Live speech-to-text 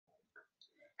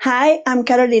Hi, I'm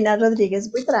Carolina Rodriguez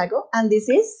Buitrago, and this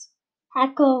is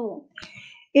Jacobo.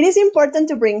 It is important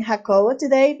to bring Jacobo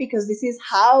today because this is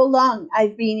how long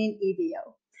I've been in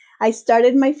EVO. I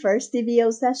started my first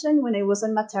EVO session when I was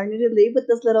on maternity leave with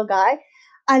this little guy,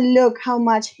 and look how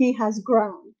much he has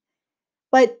grown.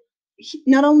 But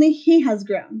not only he has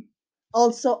grown,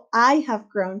 also I have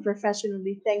grown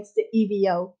professionally thanks to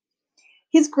EVO.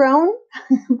 He's grown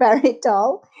very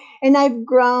tall, and I've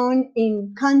grown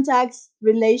in contacts,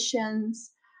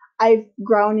 relations, I've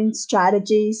grown in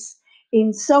strategies,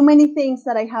 in so many things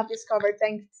that I have discovered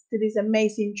thanks to this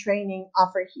amazing training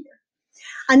offered here.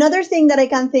 Another thing that I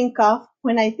can think of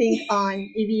when I think on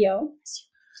EVO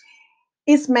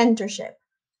is mentorship.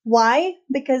 Why?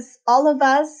 Because all of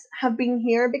us have been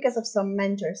here because of some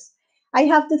mentors. I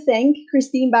have to thank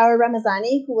Christine Bauer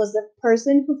Ramazani, who was the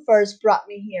person who first brought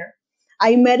me here.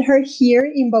 I met her here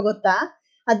in Bogota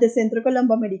at the Centro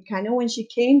Colombo Americano when she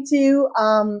came to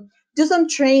do some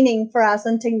training for us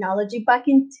on technology back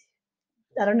in,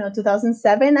 I don't know,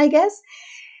 2007, I guess.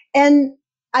 And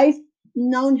I've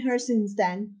known her since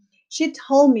then. She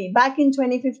told me back in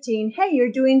 2015, hey,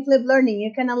 you're doing flip learning.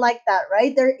 You kind of like that,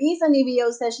 right? There is an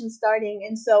EVO session starting.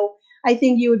 And so I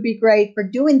think you would be great for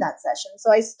doing that session.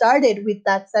 So I started with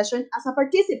that session as a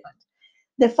participant.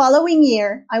 The following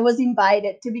year, I was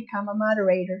invited to become a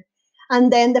moderator.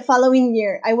 And then the following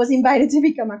year, I was invited to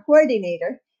become a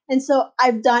coordinator. And so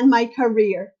I've done my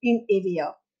career in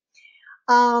EVO.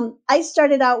 I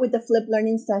started out with the flip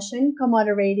learning session,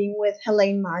 co-moderating with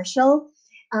Helene Marshall,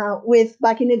 with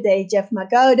back in the day, Jeff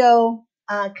Magodo,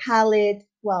 Khalid.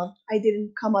 Well, I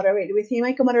didn't co-moderate with him.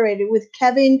 I co-moderated with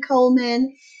Kevin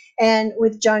Coleman and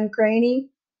with John Craney.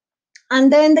 And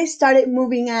then they started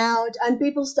moving out and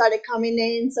people started coming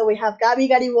in. So we have Gabi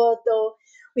Gariboto,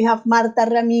 we have Marta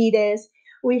Ramirez,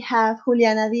 we have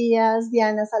Juliana Diaz,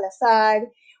 Diana Salazar,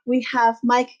 we have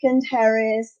Mike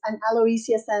Kent-Harris and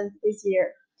Aloysia Sanz this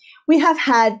year. We have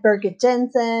had Birgit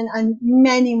Jensen and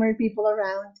many more people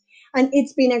around. And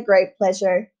it's been a great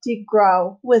pleasure to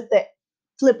grow with the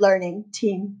Flip Learning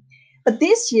team. But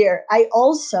this year, I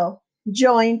also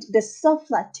joined the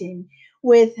SOFLA team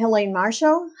with Helene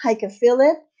Marshall, Heike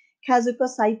Philip, Kazuko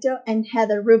Saito, and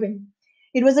Heather Rubin.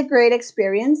 It was a great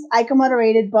experience. I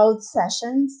co-moderated both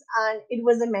sessions, and it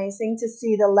was amazing to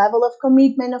see the level of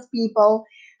commitment of people,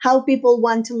 how people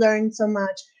want to learn so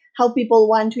much, how people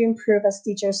want to improve as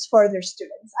teachers for their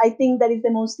students. I think that is the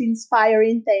most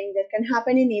inspiring thing that can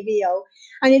happen in EVO,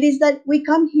 and it is that we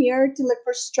come here to look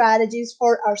for strategies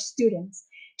for our students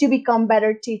to become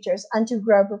better teachers and to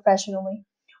grow professionally.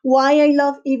 Why I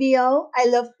love EVO? I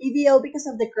love EVO because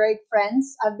of the great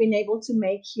friends I've been able to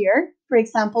make here. For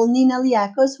example, Nina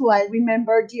Liakos, who I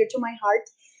remember dear to my heart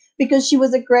because she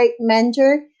was a great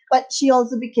mentor, but she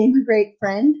also became a great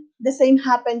friend. The same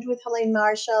happened with Helene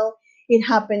Marshall. It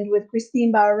happened with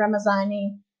Christine Bauer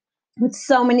Ramazani, with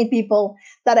so many people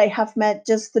that I have met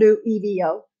just through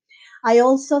EVO. I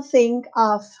also think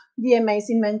of the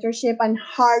amazing mentorship and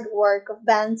hard work of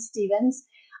Van Stevens.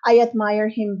 I admire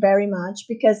him very much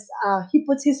because he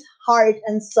puts his heart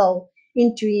and soul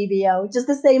into EVO, just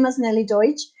the same as Nelly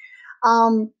Deutsch.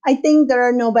 I think there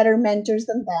are no better mentors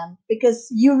than them because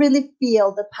you really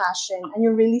feel the passion and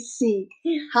you really see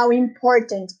how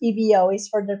important EVO is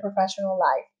for their professional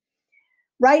life.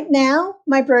 Right now,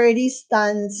 my priority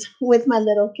stands with my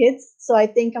little kids. So I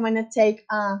think I'm going to take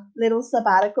a little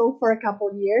sabbatical for a couple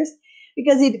of years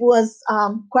because it was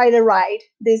quite a ride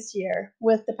this year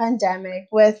with the pandemic,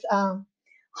 with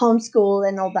homeschool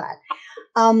and all that.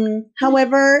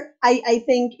 However, I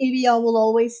think EVO will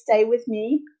always stay with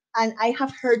me. And I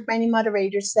have heard many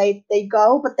moderators say they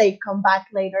go, but they come back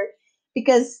later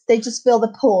because they just feel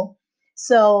the pull.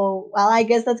 So, well, I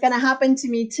guess that's going to happen to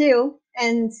me too.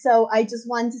 And so I just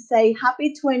want to say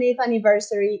happy 20th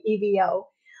anniversary, EVO.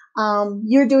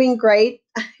 You're doing great.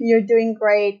 You're doing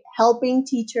great helping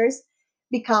teachers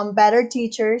become better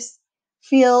teachers,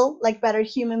 feel like better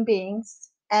human beings,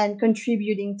 and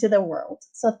contributing to the world.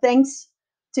 So thanks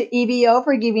to EVO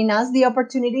for giving us the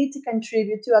opportunity to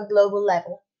contribute to a global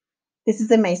level. This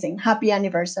is amazing. Happy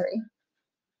anniversary.